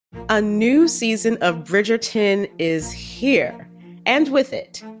A new season of Bridgerton is here. And with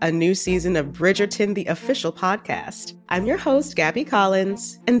it, a new season of Bridgerton, the official podcast. I'm your host, Gabby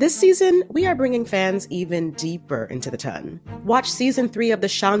Collins, and this season, we are bringing fans even deeper into the ton. Watch season 3 of the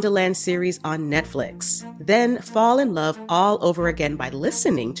Shondaland series on Netflix. Then fall in love all over again by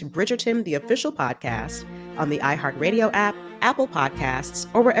listening to Bridgerton, the official podcast, on the iHeartRadio app, Apple Podcasts,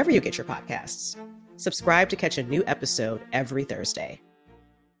 or wherever you get your podcasts. Subscribe to catch a new episode every Thursday.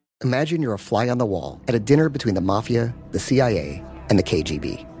 Imagine you're a fly on the wall at a dinner between the mafia, the CIA, and the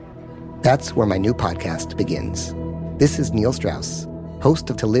KGB. That's where my new podcast begins. This is Neil Strauss,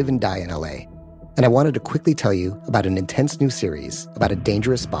 host of To Live and Die in LA, and I wanted to quickly tell you about an intense new series about a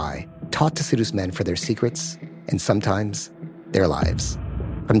dangerous spy taught to seduce men for their secrets and sometimes their lives.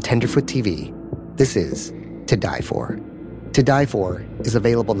 From Tenderfoot TV, this is To Die For. To Die For is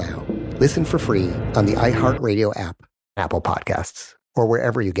available now. Listen for free on the iHeartRadio app, Apple Podcasts, or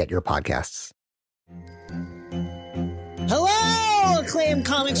wherever you get your podcasts. Hello, acclaimed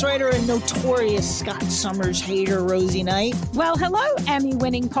comics writer and notorious Scott Summers hater, Rosie Knight. Well, hello,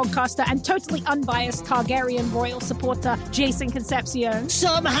 Emmy-winning podcaster and totally unbiased Targaryen royal supporter, Jason Concepcion.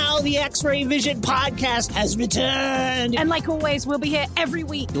 Somehow the X-Ray Vision podcast has returned. And like always, we'll be here every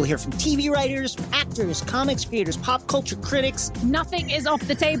week. You'll hear from TV writers, actors, comics creators, pop culture critics. Nothing is off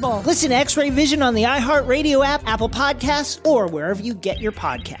the table. Listen to X-Ray Vision on the iHeartRadio app, Apple Podcasts, or wherever you get your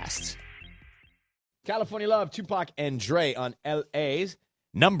podcasts. California Love, Tupac and Dre on LA's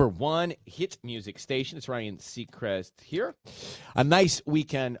 #1 hit music station. It's Ryan Seacrest here. A nice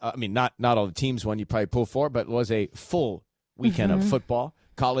weekend. Not all the teams won. You probably pull for, but it was a full weekend of football.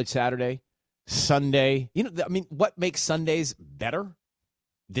 College Saturday, Sunday. What makes Sundays better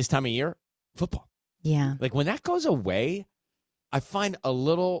this time of year? Football. Yeah. Like when that goes away, I find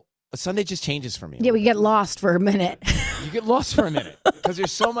Sunday just changes for me. Yeah, we get lost for a minute. You get lost for a minute because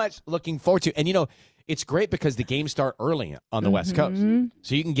there's so much looking forward to. And, it's great because the games start early on the West Coast.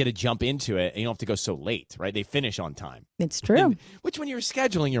 So you can get a jump into it and you don't have to go so late, right? They finish on time. It's true. Which when you're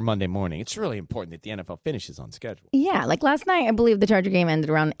scheduling your Monday morning, it's really important that the NFL finishes on schedule. Yeah, like last night, I believe the Charger game ended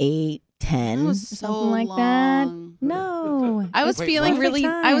around 8:10, was so something like long. that. No. I was feeling what? really,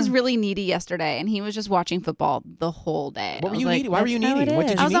 Perfect I was time. really needy yesterday, and he was just watching football the whole day. What I were was you like, needy? Why were you that's how needy? it What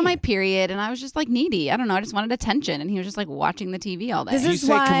did is. you I was need? on my period, and I was just like needy. I don't know. I just wanted attention, and he was just like watching the TV all day. This Did you is say,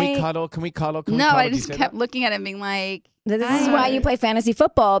 why- can we cuddle? Can we cuddle? Can we no, cuddle? I Did you just say kept that? looking at him, being like, This is why you play fantasy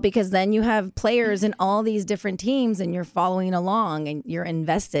football, because then you have players in all these different teams and you're following along and you're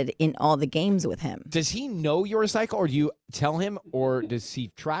invested in all the games with him. Does he know you're a cycle, or do you tell him, or does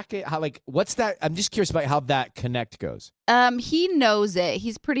he track it? What's that? I'm just curious about how that connect goes. He knows it.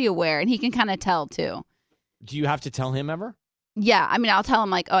 He's pretty aware, and he can kind of tell too. Do you have to tell him ever? Yeah, I'll tell him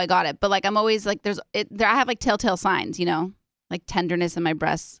like, oh, I got it, but like I'm always like, I have like telltale signs, like tenderness in my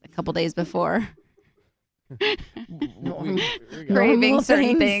breasts a couple days before. Craving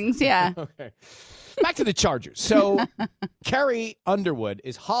certain things. Yeah. Okay. Back to the Chargers. So Carrie Underwood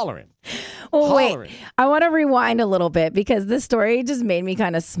is hollering. Oh, wait. I want to rewind a little bit because this story just made me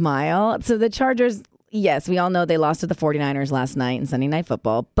kind of smile. So the Chargers, yes, we all know they lost to the 49ers last night in Sunday Night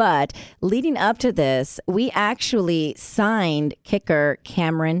Football. But leading up to this, we actually signed kicker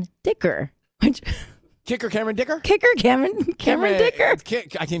Cameron Dicker. Kicker Cameron Dicker? Kicker Cameron Dicker.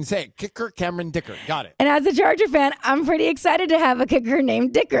 I can say it. Kicker Cameron Dicker. Got it. And as a Charger fan, I'm pretty excited to have a kicker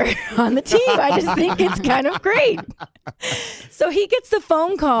named Dicker on the team. I just think it's kind of great. So he gets the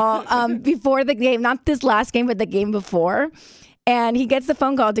phone call before the game, not this last game, but the game before. And he gets the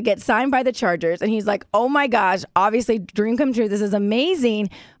phone call to get signed by the Chargers. And he's like, oh my gosh, obviously dream come true. This is amazing.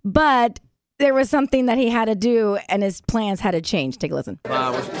 But there was something that he had to do and his plans had to change. Take a listen. I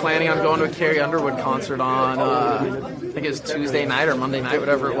was planning on going to a Carrie Underwood concert on, I think it was Tuesday night or Monday night,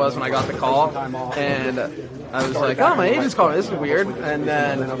 whatever it was, when I got the call. And I was like, oh, my agent's calling me. This is weird. And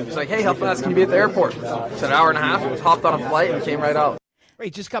then he's like, hey, how fast can you be at the airport? It's an hour and a half. Hopped on a flight and came right out. Wait,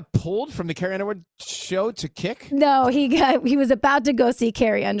 he just got pulled from the Carrie Underwood show to kick? No, he was about to go see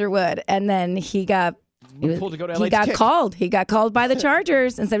Carrie Underwood, and then he got pulled to go to LA he to got kick. called. He got called by the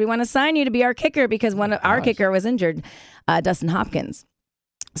Chargers and said, we want to sign you to be our kicker because one of our kicker was injured, Dustin Hopkins.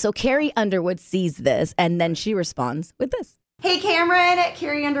 So Carrie Underwood sees this, and then she responds with this. Hey Cameron,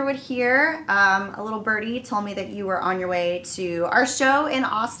 Carrie Underwood here. A little birdie told me that you were on your way to our show in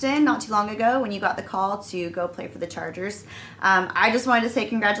Austin not too long ago when you got the call to go play for the Chargers. I just wanted to say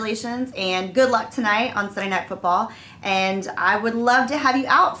congratulations and good luck tonight on Sunday Night Football. And I would love to have you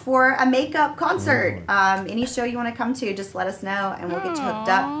out for a makeup concert. Any show you want to come to, just let us know and we'll get you hooked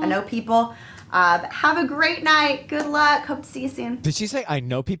up. I know people. Have a great night. Good luck. Hope to see you soon. Did she say, I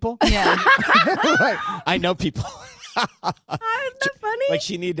know people? Yeah. Like, I know people. Isn't that funny? Like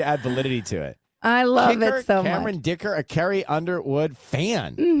she needed to add validity to it. I love Kicker it so Cameron much. Dicker, a Carrie Underwood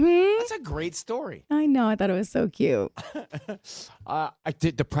fan. Mm-hmm. That's a great story. I know. I thought it was so cute. I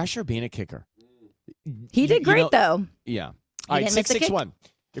did the pressure of being a kicker. He did great, though. Yeah. All right, didn't miss a kick. 661.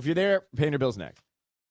 If you're there, paying your bills next.